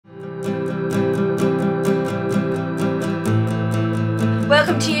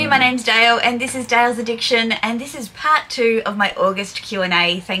Welcome to you, my name's Dale and this is Dale's Addiction, and this is part 2 of my August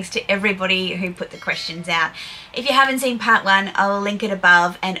Q&A, thanks to everybody who put the questions out. If you haven't seen part 1, I'll link it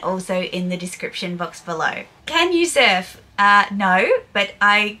above and also in the description box below. Can you surf? No, but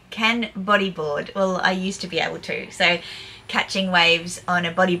I can bodyboard. Well, I used to be able to. So catching waves on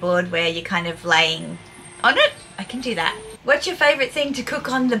a bodyboard where you're kind of laying on it, I can do that. What's your favourite thing to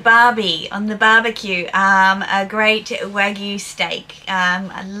cook on the barbecue? A great Wagyu steak.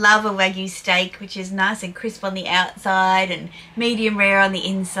 I love a Wagyu steak, which is nice and crisp on the outside and medium rare on the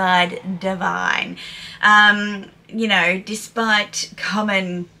inside. Divine. You know, despite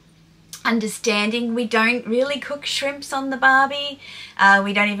common understanding, we don't really cook shrimps on the barbie.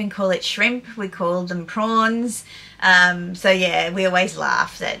 We don't even call it shrimp, we call them prawns. So yeah, we always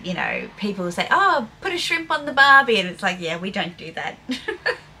laugh that, you know, people say, oh, put a shrimp on the barbie, and it's like, yeah, we don't do that.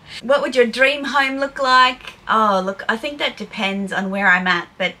 What would your dream home look like? Oh, look, I think that depends on where I'm at,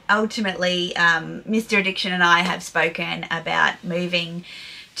 but ultimately Mr. Addiction and I have spoken about moving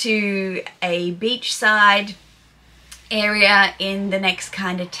to a beachside area in the next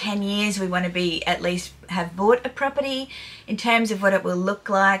kind of 10 years. We want to be, at least have bought a property. In terms of what it will look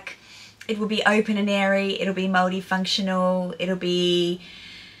like, it will be open and airy, it'll be multifunctional, it'll be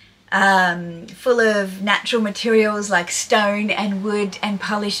full of natural materials like stone and wood and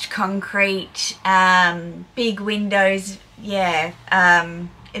polished concrete, big windows, yeah.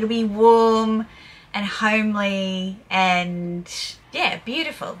 It'll be warm and homely and yeah,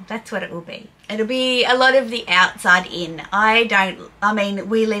 beautiful. That's what it will be. It'll be a lot of the outside in. I mean,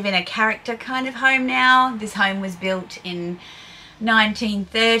 we live in a character kind of home now. This home was built in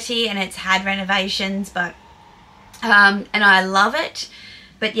 1930 and it's had renovations, but and I love it.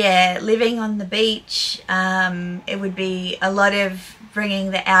 But yeah, living on the beach, it would be a lot of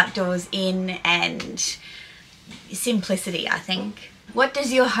bringing the outdoors in and simplicity, I think. What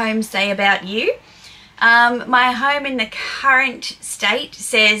does your home say about you? My home in the current state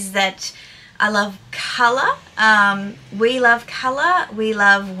says that I love colour. We love colour. We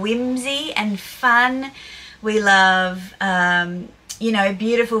love whimsy and fun. We love, you know,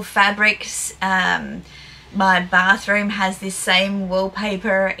 beautiful fabrics. My bathroom has this same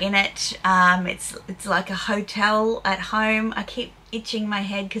wallpaper in it. It's like a hotel at home. I keep itching my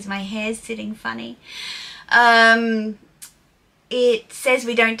head because my hair's sitting funny. It says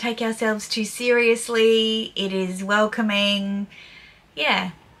we don't take ourselves too seriously. It is welcoming.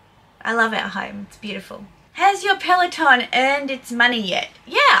 Yeah, I love our home. It's beautiful. Has your Peloton earned its money yet?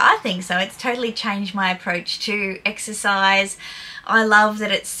 Yeah, I think so. It's totally changed my approach to exercise. I love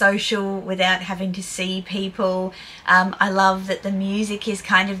that it's social without having to see people. I love that the music is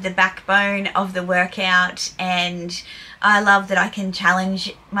kind of the backbone of the workout, and I love that I can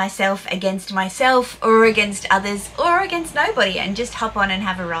challenge myself or against others or against nobody and just hop on and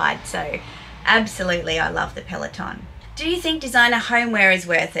have a ride. So absolutely, I love the Peloton. Do you think designer homeware is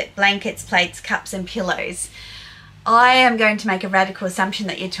worth it? Blankets, plates, cups and pillows. I am going to make a radical assumption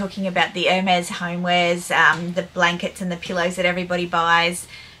that you're talking about the Hermes homewares, the blankets and the pillows that everybody buys.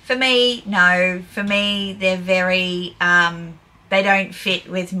 For me, no. For me, they're very, they don't fit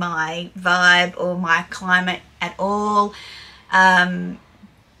with my vibe or my climate at all.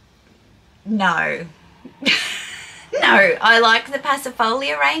 No. No, I like the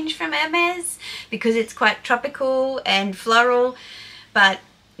Passifolia range from Hermes because it's quite tropical and floral, but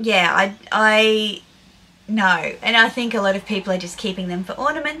yeah, no, and I think a lot of people are just keeping them for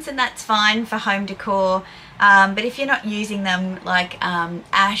ornaments, and that's fine for home decor, but if you're not using them, like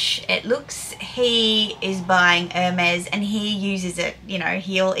Ash, it looks, he is buying Hermes and he uses it, you know,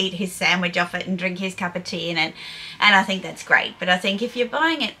 he'll eat his sandwich off it and drink his cup of tea in it, and I think that's great. But I think if you're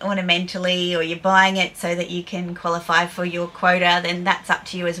buying it ornamentally or you're buying it so that you can qualify for your quota, then that's up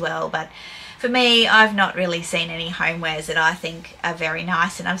to you as well. But for me, I've not really seen any homewares that I think are very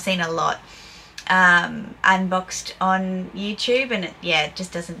nice, and I've seen a lot unboxed on YouTube, and it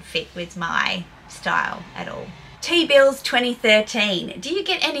just doesn't fit with my style at all. T-Bills 2013. Do you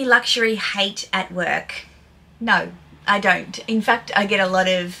get any luxury hate at work? No, I don't. In fact, I get a lot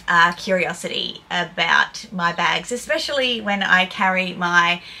of curiosity about my bags, especially when I carry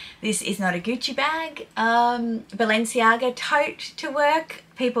my "this is not a Gucci bag" Balenciaga tote to work.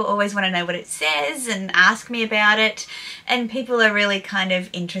 People always want to know what it says and ask me about it, and people are really kind of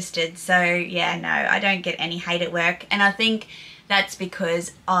interested. So yeah, no, I don't get any hate at work, and I think that's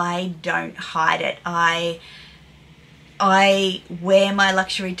because I don't hide it. I wear my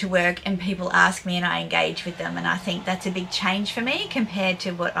luxury to work and people ask me and I engage with them, and I think that's a big change for me compared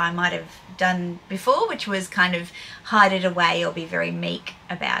to what I might have done before, which was kind of hide it away or be very meek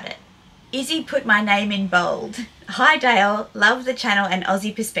about it. Izzy put my name in bold. Hi Dale, love the channel and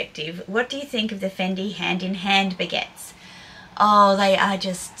Aussie perspective. What do you think of the Fendi Hand in Hand baguettes? Oh, they are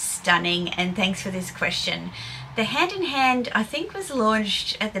just stunning, and thanks for this question. The Hand in Hand, I think, was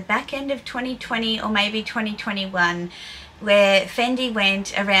launched at the back end of 2020 or maybe 2021, where Fendi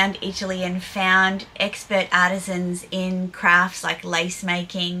went around Italy and found expert artisans in crafts like lace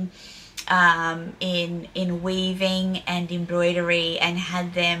making, in weaving and embroidery, and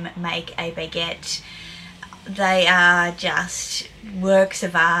had them make a baguette. They are just works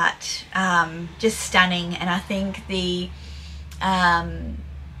of art, just stunning. And I think the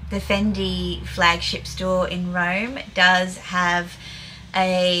Fendi flagship store in Rome does have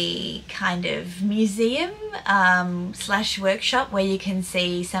a kind of museum slash workshop where you can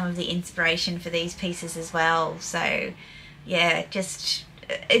see some of the inspiration for these pieces as well. So yeah, just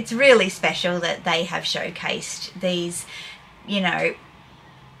it's really special that they have showcased these, you know,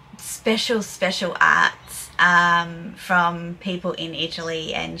 special arts from people in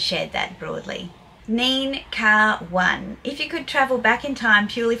Italy and shared that broadly. Neen Car 1. If you could travel back in time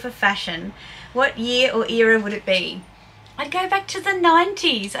purely for fashion, what year or era would it be? I'd go back to the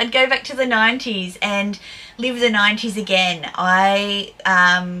 90s. I'd go back to the 90s and live the 90s again. I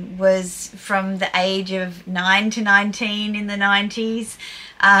was from the age of 9 to 19 in the 90s.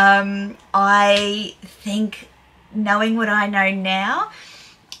 I think, knowing what I know now,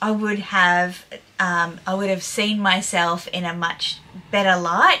 I would have seen myself in a much better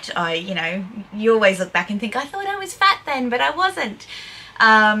light. You know, you always look back and think, I thought I was fat then, but I wasn't.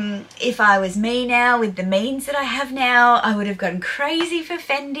 If I was me now with the means that I have now, I would have gone crazy for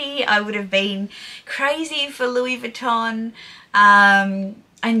Fendi. I would have been crazy for Louis Vuitton and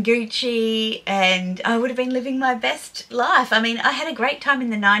Gucci, and I would have been living my best life. I mean, I had a great time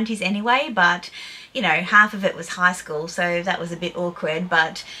in the 90s anyway, but you know, half of it was high school, so that was a bit awkward.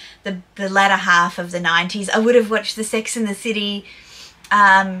 But the latter half of the 90s, I would have watched the Sex and the City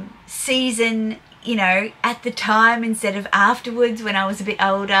season, you know, at the time instead of afterwards when I was a bit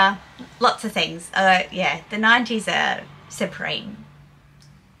older. Lots of things. Yeah, the 90s are supreme.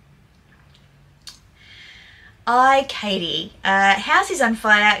 Katie, house is on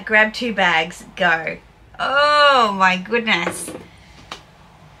fire, grab 2 bags, go. Oh my goodness.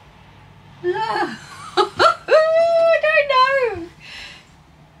 I don't know.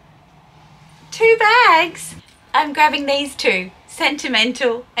 2 bags. I'm grabbing these 2.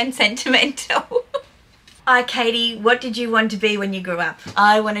 Sentimental and sentimental. Katie, what did you want to be when you grew up?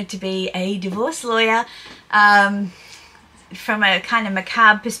 I wanted to be a divorce lawyer. From a kind of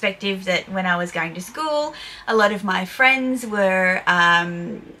macabre perspective, that when I was going to school, a lot of my friends were,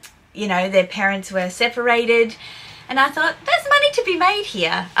 you know, their parents were separated. And I thought, there's money to be made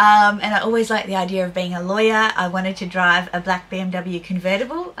here. And I always liked the idea of being a lawyer. I wanted to drive a black BMW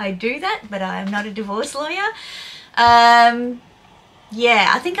convertible. I do that, but I'm not a divorce lawyer.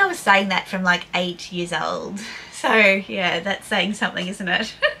 Yeah, I think I was saying that from like 8 years old. So yeah, that's saying something, isn't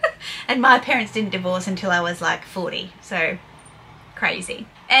it? And my parents didn't divorce until I was like 40. So crazy.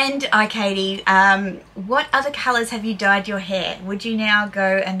 And Katie, what other colours have you dyed your hair? Would you now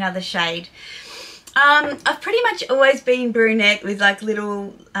go another shade? I've pretty much always been brunette with like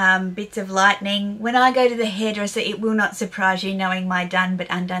little bits of lightning. When I go to the hairdresser, it will not surprise you, knowing my done but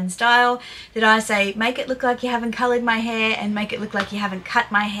undone style, that I say, make it look like you haven't coloured my hair and make it look like you haven't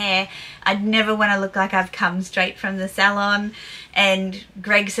cut my hair. I'd never want to look like I've come straight from the salon. And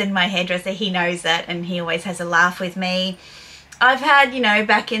Gregson, my hairdresser, he knows that, and he always has a laugh with me. I've had, you know,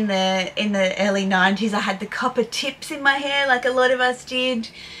 back in the early 90s, I had the copper tips in my hair like a lot of us did.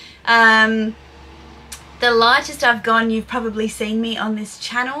 The lightest I've gone, you've probably seen me on this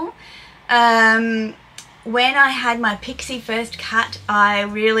channel. When I had my pixie first cut, I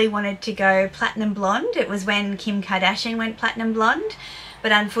really wanted to go platinum blonde. It was when Kim Kardashian went platinum blonde.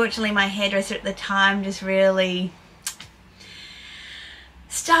 But unfortunately, my hairdresser at the time just really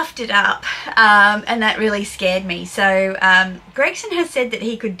stuffed it up, and that really scared me. So Gregson has said that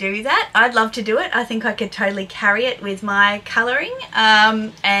he could do that. I'd love to do it. I think I could totally carry it with my colouring,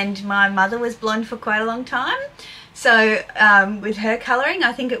 and my mother was blonde for quite a long time, so with her colouring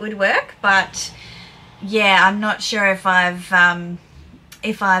I think it would work. But yeah, I'm not sure if I've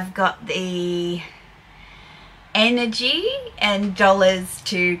got the energy and dollars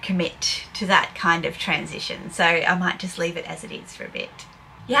to commit to that kind of transition, so I might just leave it as it is for a bit.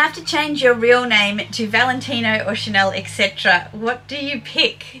 You have to change your real name to Valentino or Chanel, etc. What do you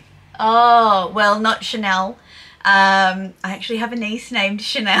pick? Oh, well, not Chanel. I actually have a niece named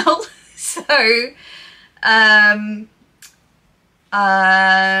Chanel. So,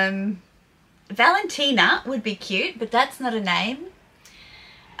 Valentina would be cute, but that's not a name.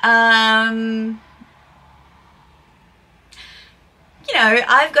 You know,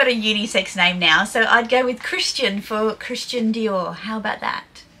 I've got a unisex name now, so I'd go with Christian for Christian Dior. How about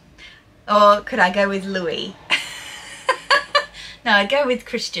that? Or could I go with Louis? No, I'd go with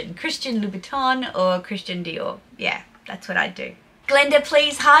Christian Louboutin or Christian Dior. Yeah, that's what I'd do. Glenda,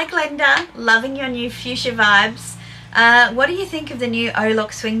 please. Hi, Glenda. Loving your new fuchsia vibes. What do you think of the new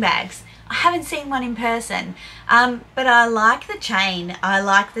O-Lock swing bags? I haven't seen one in person, but I like the chain. I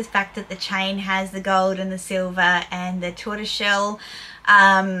like the fact that the chain has the gold and the silver and the tortoiseshell.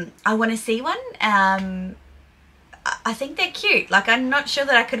 I want to see one. I think they're cute. Like, I'm not sure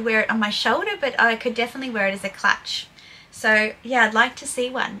that I could wear it on my shoulder, but I could definitely wear it as a clutch. So yeah, I'd like to see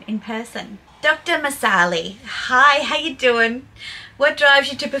one in person. Dr. Masali, hi, how you doing? What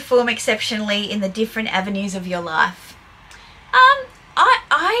drives you to perform exceptionally in the different avenues of your life?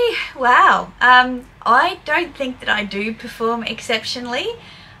 Wow. I don't think that I do perform exceptionally.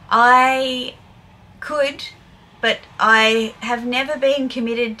 I could, but I have never been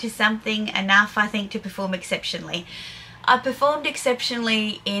committed to something enough, I think, to perform exceptionally. I performed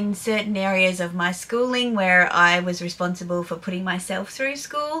exceptionally in certain areas of my schooling where I was responsible for putting myself through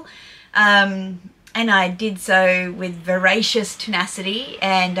school. And I did so with voracious tenacity,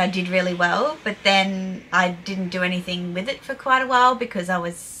 and I did really well, but then I didn't do anything with it for quite a while because I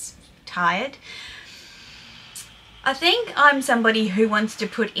was tired. I think I'm somebody who wants to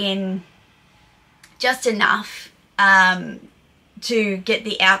put in just enough to get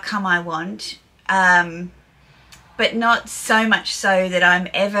the outcome I want, but not so much so that I'm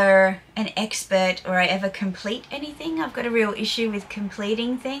ever an expert or I ever complete anything. I've got a real issue with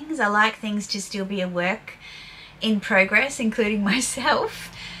completing things. I like things to still be a work in progress, including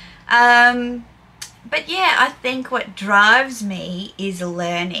myself. But yeah, I think what drives me is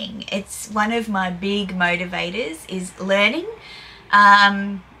learning. It's one of my big motivators is learning.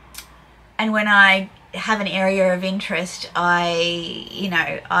 And when I have an area of interest,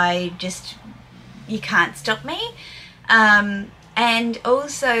 you can't stop me. And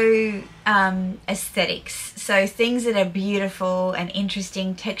also aesthetics, so things that are beautiful and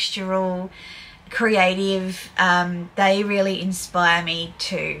interesting, textural, creative, they really inspire me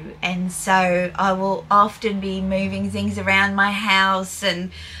too. And so I will often be moving things around my house,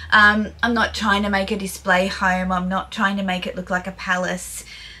 and I'm not trying to make a display home, I'm not trying to make it look like a palace.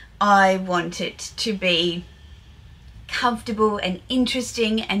 I want it to be comfortable and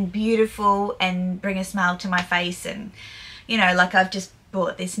interesting and beautiful and bring a smile to my face. And you know, like, I've just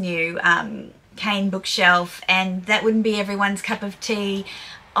bought this new cane bookshelf, and that wouldn't be everyone's cup of tea.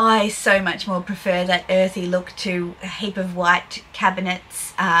 I so much more prefer that earthy look to a heap of white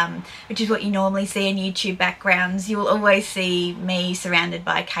cabinets, which is what you normally see in YouTube backgrounds. You will always see me surrounded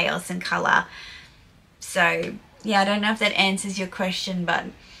by chaos and colour. So yeah, I don't know if that answers your question, but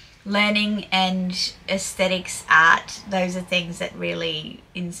learning and aesthetics, art, those are things that really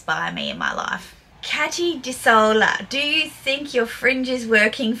inspire me in my life. Catty Disola, do you think your fringe is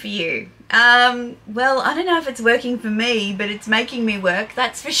working for you? Well, I don't know if it's working for me, but it's making me work,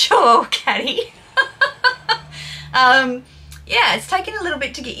 that's for sure, Catty. Yeah, it's taken a little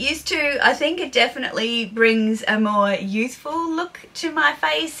bit to get used to. I think it definitely brings a more youthful look to my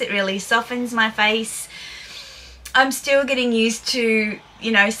face. It really softens my face. I'm still getting used to,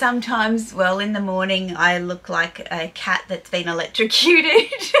 you know, sometimes, well, in the morning I look like a cat that's been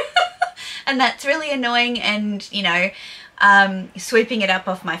electrocuted. And that's really annoying, and, you know, sweeping it up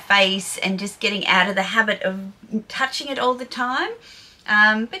off my face and just getting out of the habit of touching it all the time.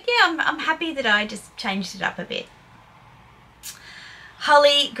 But yeah, I'm happy that I just changed it up a bit.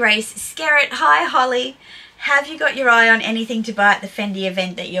 Holly Grace Scarrett, hi Holly. Have you got your eye on anything to buy at the Fendi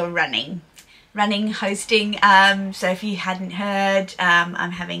event that you're hosting? So if you hadn't heard,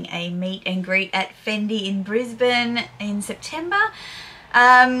 I'm having a meet and greet at Fendi in Brisbane in September.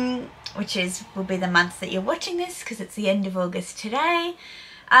 Which will be the month that you're watching this, because it's the end of August today.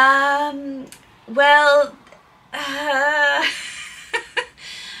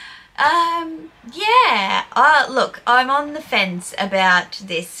 Yeah, look, I'm on the fence about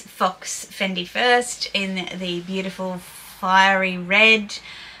this Fox Fendi First in the beautiful fiery red.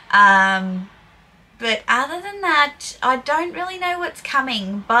 But other than that, I don't really know what's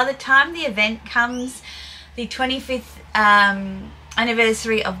coming. By the time the event comes, the 25th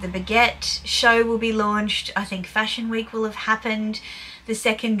anniversary of the Baguette show will be launched. I think Fashion Week will have happened. The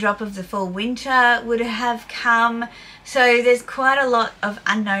second drop of the fall winter would have come. So there's quite a lot of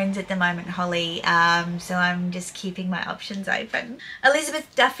unknowns at the moment, Holly. So I'm just keeping my options open.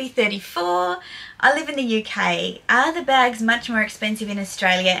 Elizabeth Duffy, 34. I live in the UK. Are the bags much more expensive in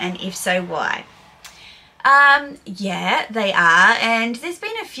Australia, and if so, why? Yeah, they are, and there's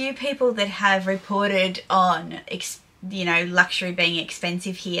been a few people that have reported on luxury being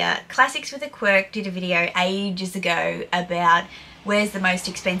expensive here. Classics with a Quirk did a video ages ago about where's the most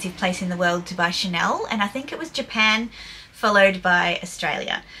expensive place in the world to buy Chanel, and I think it was Japan, followed by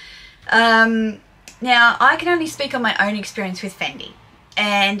Australia. Now, I can only speak on my own experience with Fendi,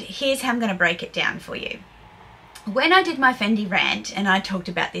 and here's how I'm going to break it down for you. When I did my Fendi rant and I talked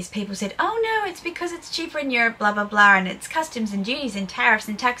about this, people said, oh no, it's because it's cheaper in Europe, blah, blah, blah, and it's customs and duties and tariffs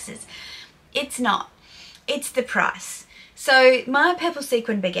and taxes. It's not. It's the price. So my purple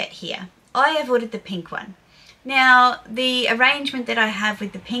sequin baguette here, I have ordered the pink one. Now, the arrangement that I have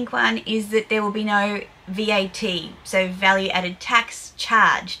with the pink one is that there will be no VAT, so value added tax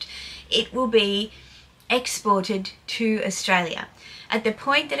charged. It will be exported to Australia. At the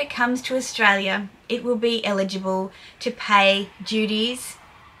point that it comes to Australia, it will be eligible to pay duties,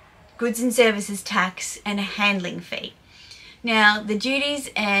 goods and services tax, and a handling fee. Now, the duties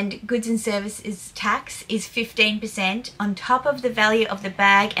and goods and services tax is 15% on top of the value of the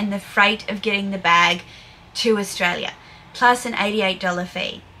bag and the freight of getting the bag to Australia, plus an $88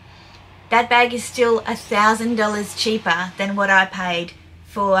 fee. That bag is still $1,000 cheaper than what I paid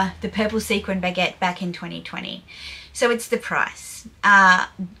for the purple sequin baguette back in 2020. So it's the price. Why?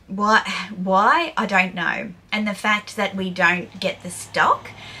 I don't know. And the fact that we don't get the stock,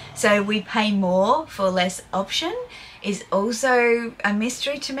 so we pay more for less option, is also a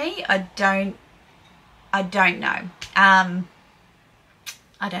mystery to me. I don't know. I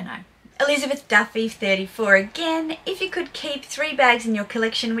don't know. Elizabeth Duffy, 34 again. If you could keep 3 bags in your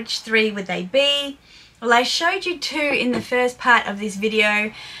collection, which 3 would they be? Well, I showed you 2 in the first part of this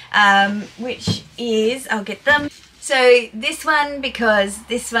video, which is, I'll get them. So this one, because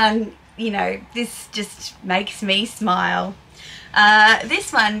this one, this just makes me smile.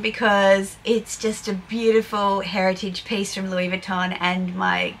 This one because it's just a beautiful heritage piece from Louis Vuitton and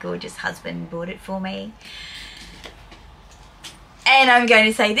my gorgeous husband bought it for me. And I'm going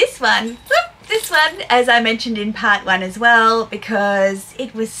to say this one, as I mentioned in part 1 as well, because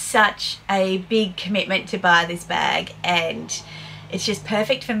it was such a big commitment to buy this bag and it's just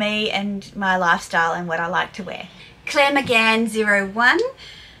perfect for me and my lifestyle and what I like to wear. Claire McGann 01,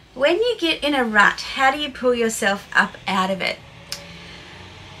 when you get in a rut, how do you pull yourself up out of it?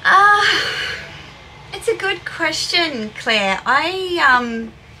 It's a good question, Claire. I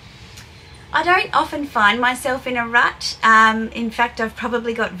don't often find myself in a rut. In fact, I've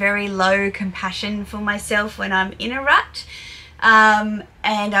probably got very low compassion for myself when I'm in a rut. And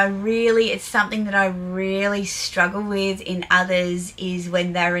it's something that I really struggle with in others is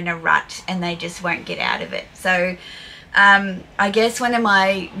when they're in a rut and they just won't get out of it. So I guess one of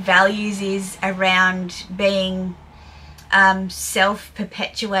my values is around being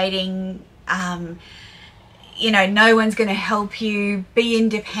self-perpetuating. No one's going to help you. Be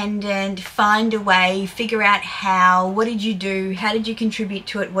independent, find a way, figure out how, what did you do, how did you contribute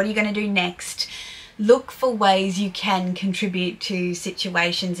to it, what are you going to do next? Look for ways you can contribute to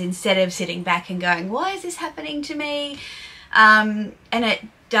situations instead of sitting back and going, why is this happening to me? And it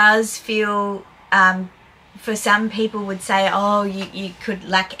does feel, for some people would say, oh, you could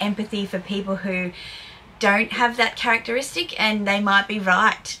lack empathy for people who don't have that characteristic, and they might be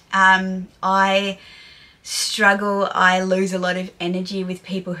right. I struggle, I lose a lot of energy with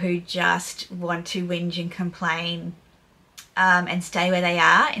people who just want to whinge and complain and stay where they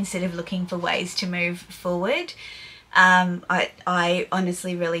are instead of looking for ways to move forward. I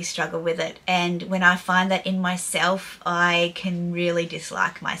honestly really struggle with it, and when I find that in myself, I can really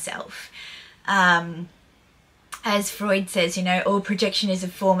dislike myself. As Freud says, all projection is a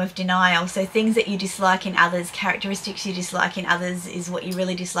form of denial. So things that you dislike in others, characteristics you dislike in others, is what you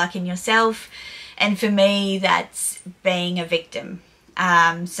really dislike in yourself. And for me, that's being a victim.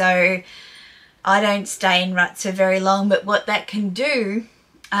 So I don't stay in ruts for very long, but what that can do,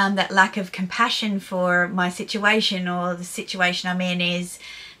 that lack of compassion for my situation or the situation I'm in, is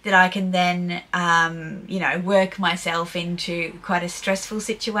that I can then, work myself into quite a stressful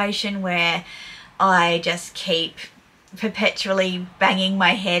situation where I just keep perpetually banging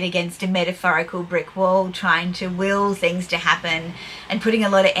my head against a metaphorical brick wall, trying to will things to happen and putting a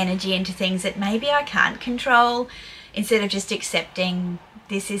lot of energy into things that maybe I can't control, instead of just accepting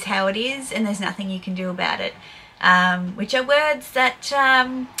this is how it is and there's nothing you can do about it, which are words that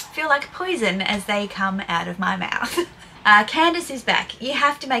feel like poison as they come out of my mouth. Candace is back. You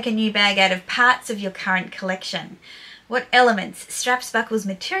have to make a new bag out of parts of your current collection. What elements, straps, buckles,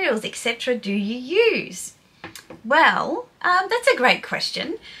 materials, etc. do you use? Well, that's a great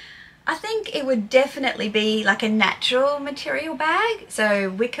question. I think it would definitely be like a natural material bag, so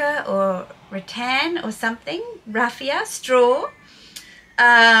wicker or rattan or something, raffia, straw.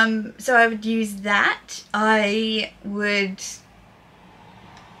 So I would use that. I would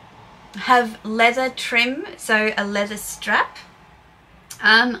have leather trim, so a leather strap.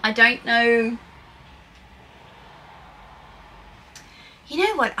 I don't know. You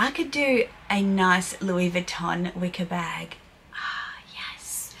know what? I could do a nice Louis Vuitton wicker bag. Ah,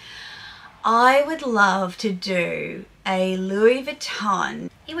 yes. I would love to do a Louis Vuitton.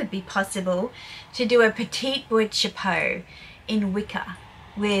 It would be possible to do a petite boy chapeau in wicker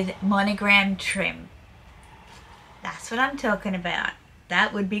with monogram trim. That's what I'm talking about.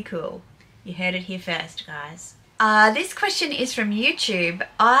 That would be cool. You heard it here first, guys. This question is from YouTube.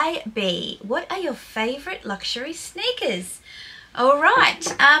 IB, what are your favorite luxury sneakers? All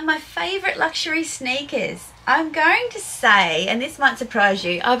right, my favorite luxury sneakers. I'm going to say, and this might surprise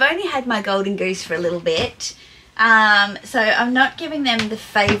you, I've only had my Golden Goose for a little bit, so I'm not giving them the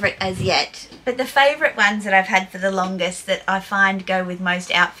favorite as yet. But the favorite ones that I've had for the longest that I find go with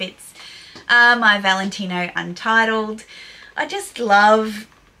most outfits are my Valentino Untitled. I just love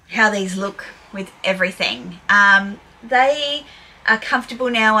how these look with everything. They are comfortable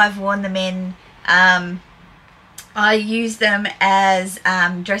now. I've worn them in. I use them as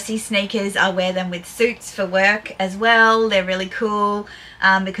dressy sneakers. I wear them with suits for work as well. They're really cool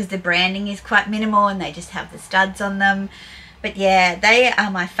because the branding is quite minimal and they just have the studs on them. But yeah, they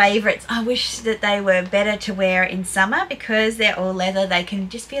are my favorites. I wish that they were better to wear in summer because they're all leather. They can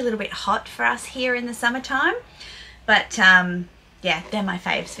just be a little bit hot for us here in the summertime. But yeah, they're my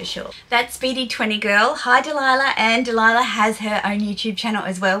faves for sure. That's Speedy 20 Girl. Hi Delilah, and Delilah has her own YouTube channel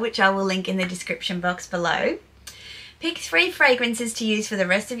as well, which I will link in the description box below. Pick 3 fragrances to use for the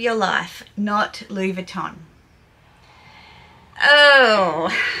rest of your life, not Louis Vuitton.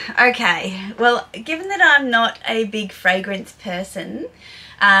 Oh, okay. Well, given that I'm not a big fragrance person,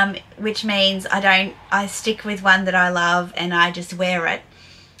 which means I stick with one that I love and I just wear it,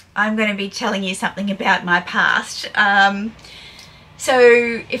 I'm going to be telling you something about my past.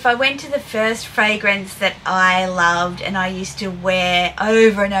 So if I went to the first fragrance that I loved and I used to wear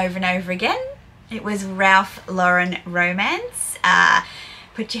over and over and over again, it was Ralph Lauren Romance.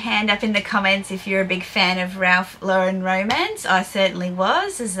 Put your hand up in the comments if you're a big fan of Ralph Lauren Romance. I certainly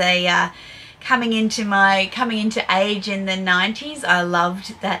was. As a coming into age in the 90s, I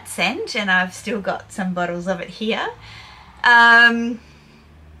loved that scent, and I've still got some bottles of it here.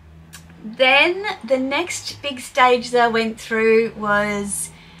 Then the next big stage that I went through was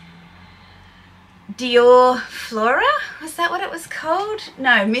Dior Flora. Was that what it was called?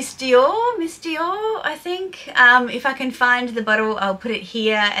 No, Miss Dior, I think. If I can find the bottle, I'll put it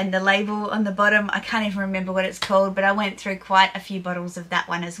here, and the label on the bottom. I can't even remember what it's called, but I went through quite a few bottles of that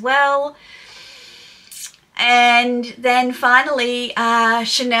one as well. And then finally,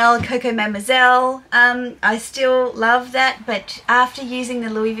 Chanel Coco Mademoiselle. I still love that, but after using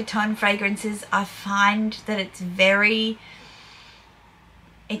the Louis Vuitton fragrances, I find that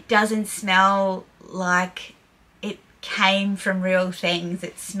it doesn't smell like it came from real things.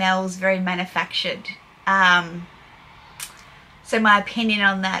 It smells very manufactured. So my opinion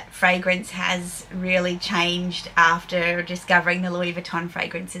on that fragrance has really changed after discovering the Louis Vuitton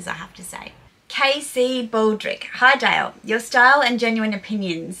fragrances, I have to say. KC Baldrick. Hi Dale, your style and genuine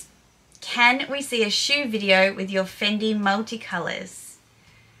opinions. Can we see a shoe video with your Fendi multicolours?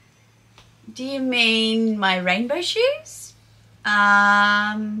 Do you mean my rainbow shoes?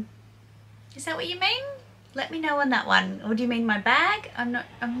 Is that what you mean? Let me know on that one. Or do you mean my bag? I'm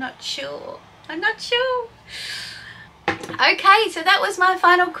not sure. I'm not sure. Okay, so that was my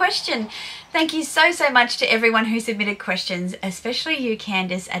final question. Thank you so much to everyone who submitted questions, especially you,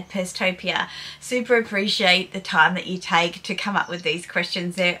 Candice at Perstopia. Super appreciate the time that you take to come up with these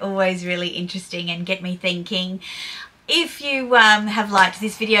questions. They're always really interesting and get me thinking. If you have liked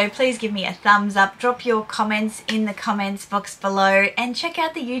this video, please give me a thumbs up, drop your comments in the comments box below, and check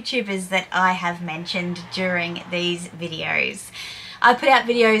out the YouTubers that I have mentioned during these videos. I put out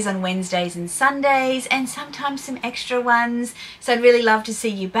videos on Wednesdays and Sundays, and sometimes some extra ones, so I'd really love to see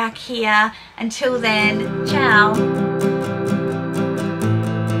you back here. Until then, ciao!